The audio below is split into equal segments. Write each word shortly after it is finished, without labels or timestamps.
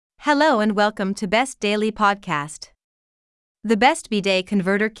Hello and welcome to Best Daily Podcast. The Best Bidet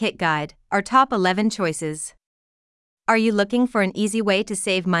Converter Kit Guide, our top 11 choices. Are you looking for an easy way to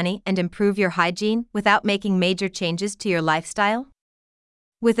save money and improve your hygiene without making major changes to your lifestyle?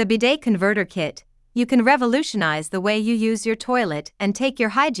 With a bidet converter kit, you can revolutionize the way you use your toilet and take your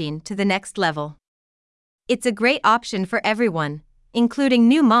hygiene to the next level. It's a great option for everyone, including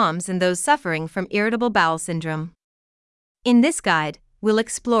new moms and those suffering from irritable bowel syndrome. In this guide, we'll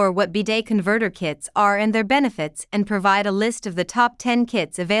explore what bidet converter kits are and their benefits and provide a list of the top 10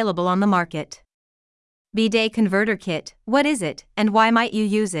 kits available on the market. Bidet converter kit, what is it and why might you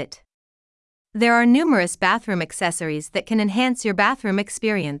use it? There are numerous bathroom accessories that can enhance your bathroom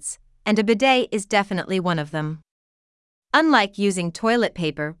experience, and a bidet is definitely one of them. Unlike using toilet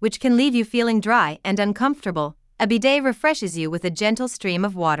paper, which can leave you feeling dry and uncomfortable, a bidet refreshes you with a gentle stream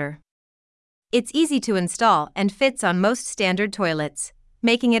of water. It's easy to install and fits on most standard toilets,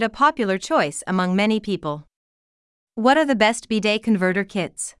 making it a popular choice among many people. What are the best bidet converter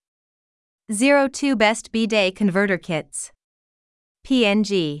kits? 02 Best Bidet Converter Kits.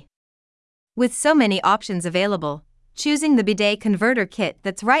 PNG. With so many options available, choosing the bidet converter kit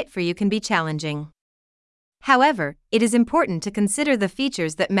that's right for you can be challenging. However, it is important to consider the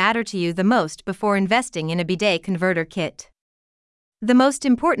features that matter to you the most before investing in a bidet converter kit. The most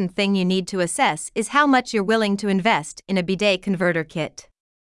important thing you need to assess is how much you're willing to invest in a bidet converter kit.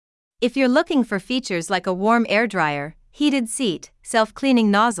 If you're looking for features like a warm air dryer, heated seat, self-cleaning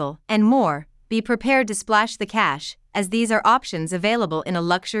nozzle, and more, be prepared to splash the cash, as these are options available in a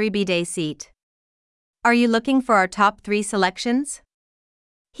luxury bidet seat. Are you looking for our top 3 selections?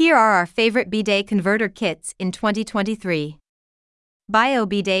 Here are our favorite bidet converter kits in 2023.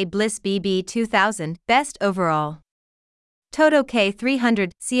 Bidet Bliss BB 2000 Best Overall. Toto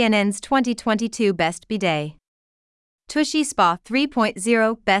K300 CNN's 2022 Best Bidet. Tushy Spa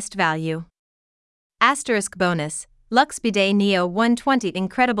 3.0 Best Value. Asterisk bonus, Luxe Bidet Neo 120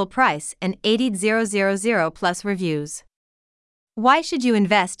 Incredible price and 80000 plus reviews. Why should you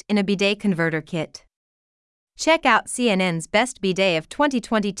invest in a bidet converter kit? Check out CNN's Best Bidet of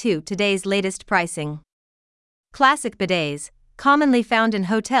 2022 today's latest pricing. Classic bidets, commonly found in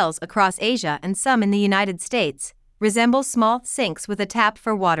hotels across Asia and some in the United States, resemble small sinks with a tap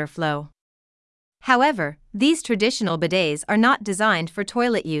for water flow. However, these traditional bidets are not designed for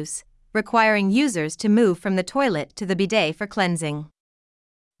toilet use, requiring users to move from the toilet to the bidet for cleansing.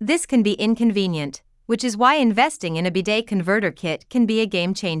 This can be inconvenient, which is why investing in a bidet converter kit can be a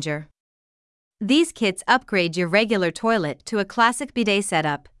game changer. These kits upgrade your regular toilet to a classic bidet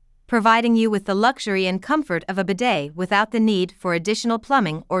setup, providing you with the luxury and comfort of a bidet without the need for additional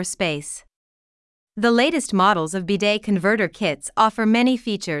plumbing or space. The latest models of bidet converter kits offer many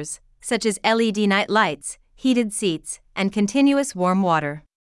features, such as LED night lights, heated seats, and continuous warm water.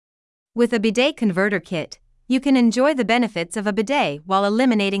 With a bidet converter kit, you can enjoy the benefits of a bidet while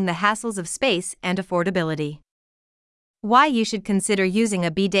eliminating the hassles of space and affordability. Why you should consider using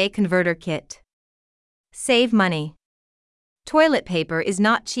a bidet converter kit. Save money. Toilet paper is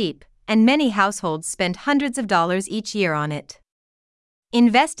not cheap, and many households spend hundreds of dollars each year on it.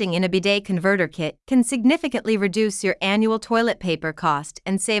 Investing in a bidet converter kit can significantly reduce your annual toilet paper cost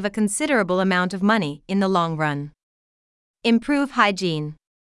and save a considerable amount of money in the long run. Improve hygiene.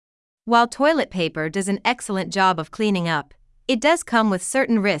 While toilet paper does an excellent job of cleaning up, it does come with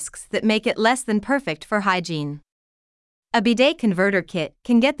certain risks that make it less than perfect for hygiene. A bidet converter kit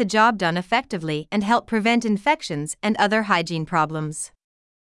can get the job done effectively and help prevent infections and other hygiene problems.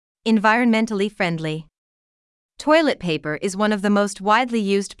 Environmentally friendly. Toilet paper is one of the most widely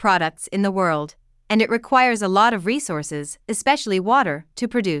used products in the world, and it requires a lot of resources, especially water, to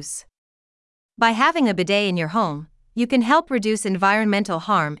produce. By having a bidet in your home, you can help reduce environmental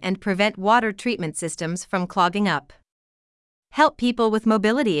harm and prevent water treatment systems from clogging up. Help people with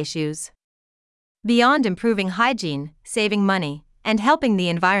mobility issues. Beyond improving hygiene, saving money, and helping the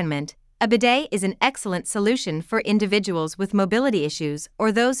environment, a bidet is an excellent solution for individuals with mobility issues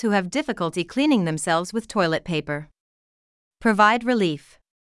or those who have difficulty cleaning themselves with toilet paper. Provide relief.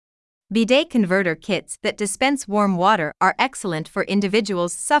 Bidet converter kits that dispense warm water are excellent for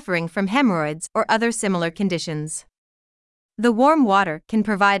individuals suffering from hemorrhoids or other similar conditions. The warm water can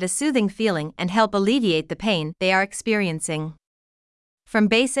provide a soothing feeling and help alleviate the pain they are experiencing. From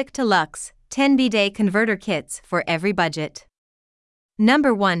basic to luxe, 10 bidet converter kits for every budget.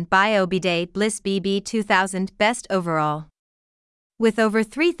 Number 1 Bidet Bliss BB 2000 Best Overall. With over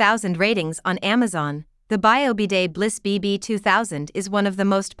 3,000 ratings on Amazon, the Bidet Bliss BB 2000 is one of the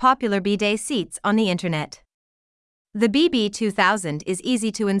most popular bidet seats on the internet. The BB 2000 is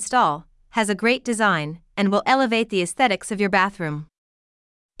easy to install, has a great design, and will elevate the aesthetics of your bathroom.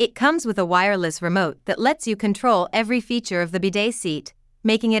 It comes with a wireless remote that lets you control every feature of the bidet seat,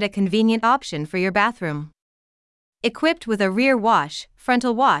 making it a convenient option for your bathroom. Equipped with a rear wash,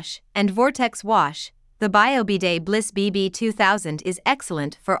 frontal wash, and vortex wash, the Bidet Bliss BB2000 is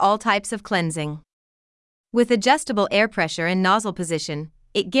excellent for all types of cleansing. With adjustable air pressure and nozzle position,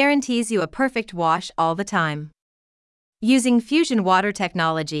 it guarantees you a perfect wash all the time. Using fusion water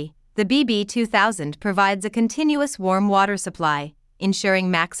technology, the BB2000 provides a continuous warm water supply, ensuring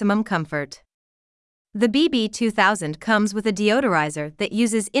maximum comfort. The BB2000 comes with a deodorizer that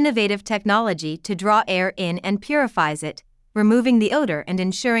uses innovative technology to draw air in and purifies it, removing the odor and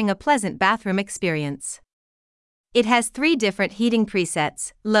ensuring a pleasant bathroom experience. It has 3 different heating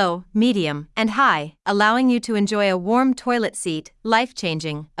presets, low, medium, and high, allowing you to enjoy a warm toilet seat,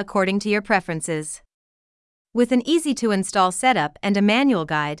 life-changing, according to your preferences. With an easy-to-install setup and a manual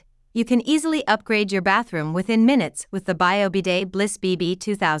guide, you can easily upgrade your bathroom within minutes with the Bidet Bliss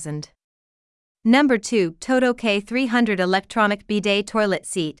BB2000. Number 2. Toto K300 Electronic Bidet Toilet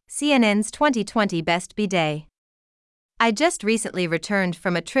Seat, CNN's 2020 Best Bidet. I just recently returned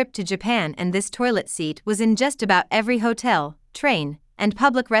from a trip to Japan and this toilet seat was in just about every hotel, train, and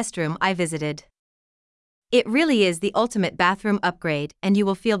public restroom I visited. It really is the ultimate bathroom upgrade and you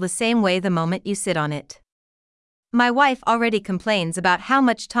will feel the same way the moment you sit on it. My wife already complains about how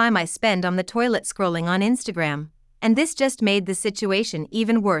much time I spend on the toilet scrolling on Instagram, and this just made the situation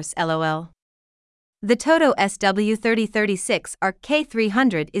even worse, lol. The Toto SW3036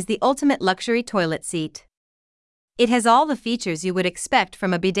 K300 is the ultimate luxury toilet seat. It has all the features you would expect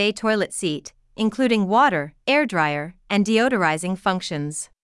from a bidet toilet seat, including water, air dryer, and deodorizing functions.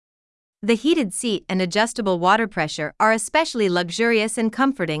 The heated seat and adjustable water pressure are especially luxurious and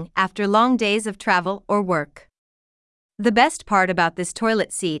comforting after long days of travel or work. The best part about this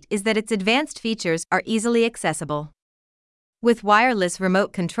toilet seat is that its advanced features are easily accessible. With wireless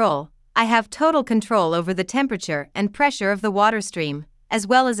remote control, I have total control over the temperature and pressure of the water stream, as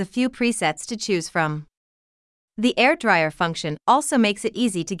well as a few presets to choose from. The air dryer function also makes it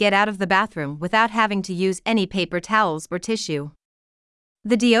easy to get out of the bathroom without having to use any paper towels or tissue.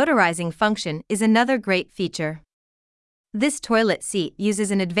 The deodorizing function is another great feature. This toilet seat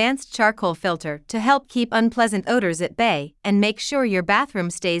uses an advanced charcoal filter to help keep unpleasant odors at bay and make sure your bathroom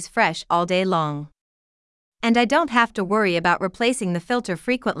stays fresh all day long. And I don't have to worry about replacing the filter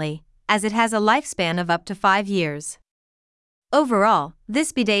frequently, as it has a lifespan of up to 5 years. Overall,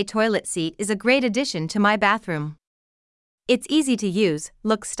 this bidet toilet seat is a great addition to my bathroom. It's easy to use,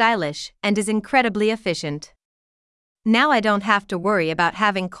 looks stylish, and is incredibly efficient. Now I don't have to worry about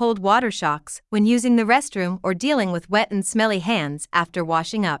having cold water shocks when using the restroom or dealing with wet and smelly hands after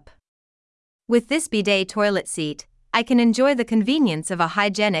washing up. With this bidet toilet seat, I can enjoy the convenience of a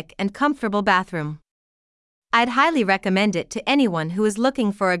hygienic and comfortable bathroom. I'd highly recommend it to anyone who is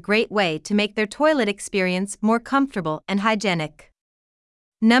looking for a great way to make their toilet experience more comfortable and hygienic.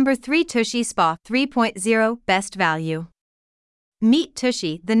 Number 3. Tushy Spa 3.0 Best Value. Meet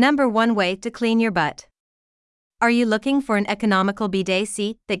Tushy, the #1 way to clean your butt. Are you looking for an economical bidet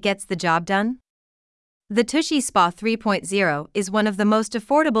seat that gets the job done? The Tushy Spa 3.0 is one of the most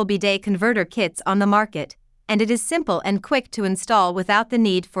affordable bidet converter kits on the market, and it is simple and quick to install without the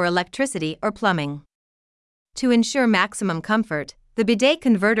need for electricity or plumbing. To ensure maximum comfort, the bidet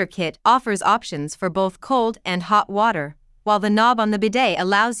converter kit offers options for both cold and hot water, while the knob on the bidet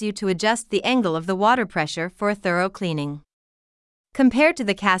allows you to adjust the angle of the water pressure for a thorough cleaning. Compared to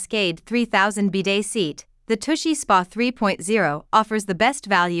the Cascade 3000 bidet seat, the Tushy Spa 3.0 offers the best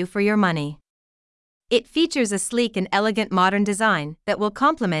value for your money. It features a sleek and elegant modern design that will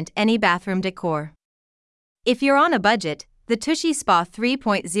complement any bathroom decor. If you're on a budget, the Tushy Spa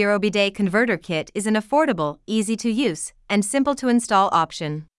 3.0 bidet converter kit is an affordable, easy-to-use, and simple-to-install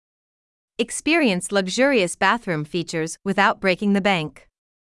option. Experience luxurious bathroom features without breaking the bank.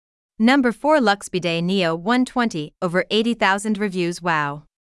 Number 4. Luxe Bidet Neo 120, over 80,000 reviews. Wow.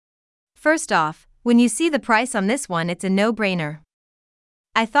 First off, when you see the price on this one, it's a no-brainer.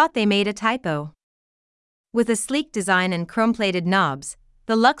 I thought they made a typo. With a sleek design and chrome-plated knobs,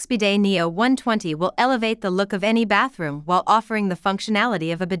 the Luxe Bidet Neo 120 will elevate the look of any bathroom while offering the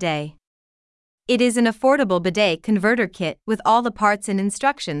functionality of a bidet. It is an affordable bidet converter kit with all the parts and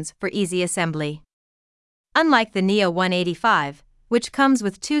instructions for easy assembly. Unlike the Neo 185, which comes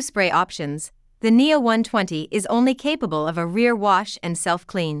with 2 spray options, the Neo 120 is only capable of a rear wash and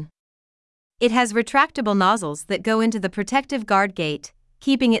self-clean. It has retractable nozzles that go into the protective guard gate,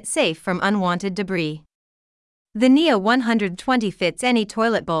 keeping it safe from unwanted debris. The Neo 120 fits any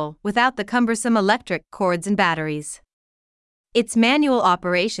toilet bowl without the cumbersome electric cords and batteries. Its manual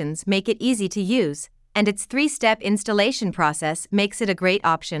operations make it easy to use, and its 3-step installation process makes it a great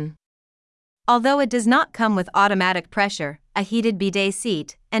option. Although it does not come with automatic pressure, a heated bidet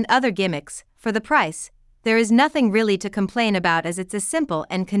seat, and other gimmicks, for the price, there is nothing really to complain about, as it's a simple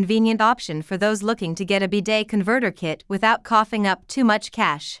and convenient option for those looking to get a bidet converter kit without coughing up too much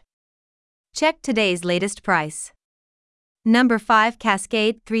cash. Check today's latest price. Number 5.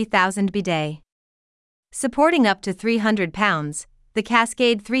 Cascade 3000 Bidet. Supporting up to 300 pounds, the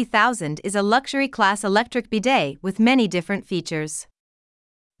Cascade 3000 is a luxury class electric bidet with many different features.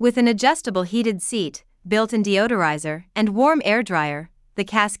 With an adjustable heated seat, built-in deodorizer, and warm air dryer, the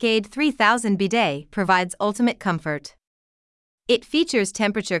Cascade 3000 bidet provides ultimate comfort. It features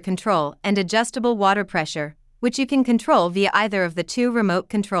temperature control and adjustable water pressure, which you can control via either of the 2 remote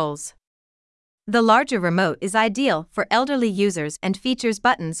controls. The larger remote is ideal for elderly users and features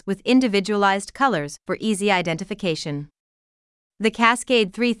buttons with individualized colors for easy identification. The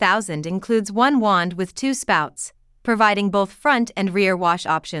Cascade 3000 includes one wand with 2 spouts, providing both front and rear wash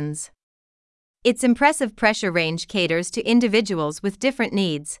options. Its impressive pressure range caters to individuals with different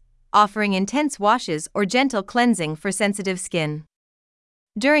needs, offering intense washes or gentle cleansing for sensitive skin.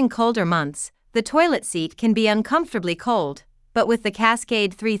 During colder months, the toilet seat can be uncomfortably cold, but with the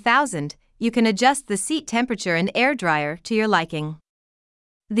Cascade 3000, you can adjust the seat temperature and air dryer to your liking.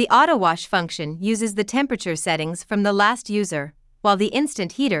 The auto wash function uses the temperature settings from the last user, while the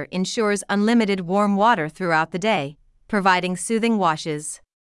instant heater ensures unlimited warm water throughout the day, providing soothing washes.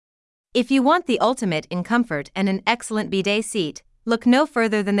 If you want the ultimate in comfort and an excellent bidet seat, look no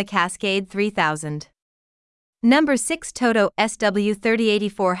further than the Cascade 3000. Number 6. Toto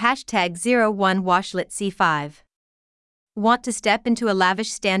SW3084 #01 Washlet C5. Want to step into a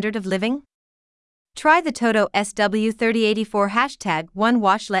lavish standard of living? Try the Toto SW3084 #1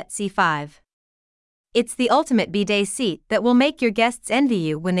 Washlet C5. It's the ultimate bidet seat that will make your guests envy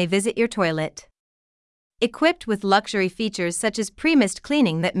you when they visit your toilet. Equipped with luxury features such as pre-mist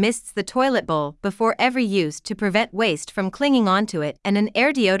cleaning that mists the toilet bowl before every use to prevent waste from clinging onto it, and an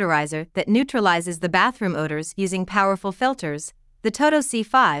air deodorizer that neutralizes the bathroom odors using powerful filters, the Toto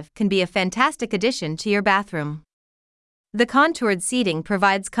C5 can be a fantastic addition to your bathroom. The contoured seating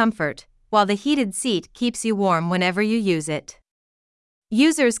provides comfort, while the heated seat keeps you warm whenever you use it.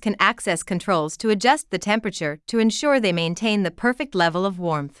 Users can access controls to adjust the temperature to ensure they maintain the perfect level of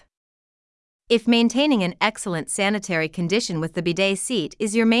warmth. If maintaining an excellent sanitary condition with the bidet seat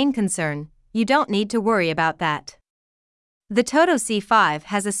is your main concern, you don't need to worry about that. The Toto C5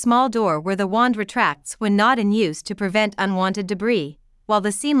 has a small door where the wand retracts when not in use to prevent unwanted debris, while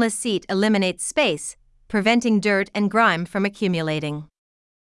the seamless seat eliminates space, preventing dirt and grime from accumulating.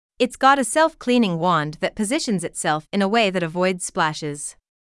 It's got a self-cleaning wand that positions itself in a way that avoids splashes.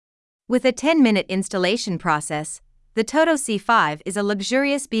 With a 10-minute installation process, the Toto C5 is a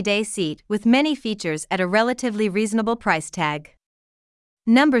luxurious bidet seat with many features at a relatively reasonable price tag.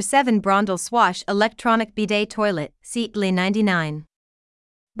 Number 7. Brondel Swash Electronic Bidet Toilet Seat LE99.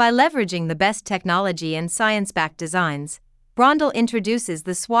 By leveraging the best technology and science-backed designs, Brondel introduces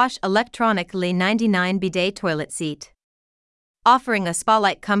the Swash Electronic LE99 Bidet Toilet Seat. Offering a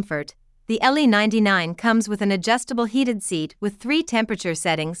spa-like comfort, the LE99 comes with an adjustable heated seat with 3 temperature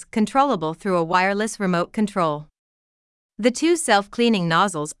settings controllable through a wireless remote control. The 2 self-cleaning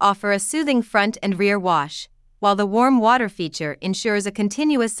nozzles offer a soothing front and rear wash, while the warm water feature ensures a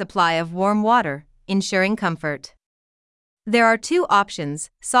continuous supply of warm water, ensuring comfort. There are 2 options: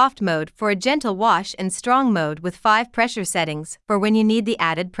 soft mode for a gentle wash and strong mode with 5 pressure settings for when you need the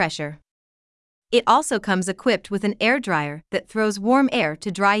added pressure. It also comes equipped with an air dryer that throws warm air to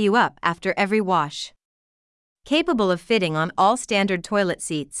dry you up after every wash. Capable of fitting on all standard toilet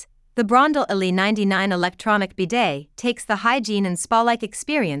seats, the Brondel LE99 electronic bidet takes the hygiene and spa-like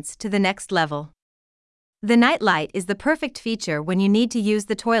experience to the next level. The night light is the perfect feature when you need to use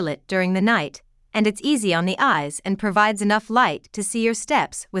the toilet during the night, and it's easy on the eyes and provides enough light to see your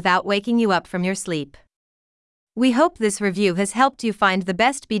steps without waking you up from your sleep. We hope this review has helped you find the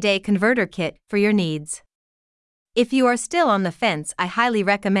best bidet converter kit for your needs. If you are still on the fence, I highly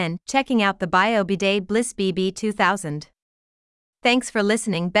recommend checking out the Bidet Bliss BB2000. Thanks for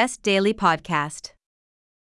listening, Best Daily Podcast.